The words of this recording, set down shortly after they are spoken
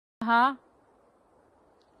Uh-huh.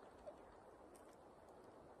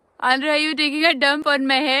 Andrei, are you taking a dump on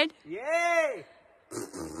my head? Yay!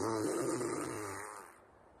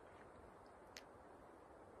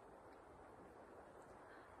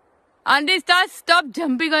 Andrei, stop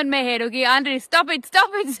jumping on my head, okay? Andrei, stop it.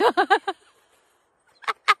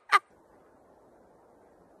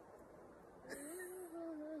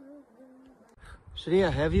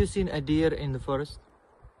 Shriya, have you seen a deer in the forest?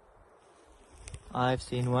 I've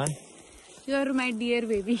seen one. You're my dear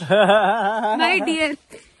baby. My dear.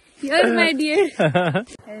 You're my dear.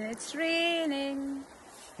 And it's raining.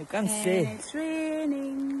 You can't And say, it's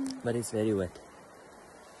raining. but it's very wet.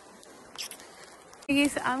 I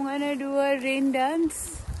guess I'm gonna do a rain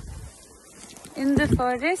dance in the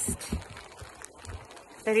forest.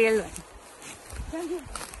 The real one.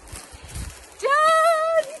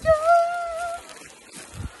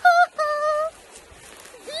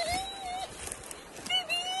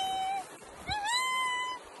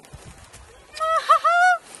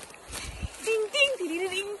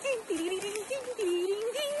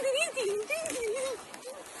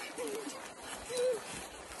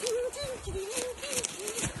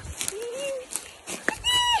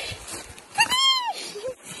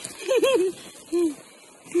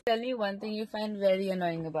 Tell me one thing you find very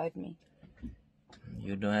annoying about me.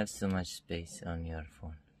 You don't have so much space on your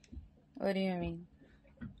phone. What do you mean?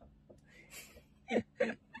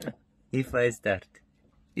 If I start,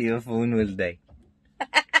 your phone will die.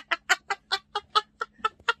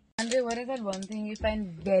 Andrei, what is that one thing you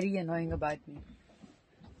find very annoying about me?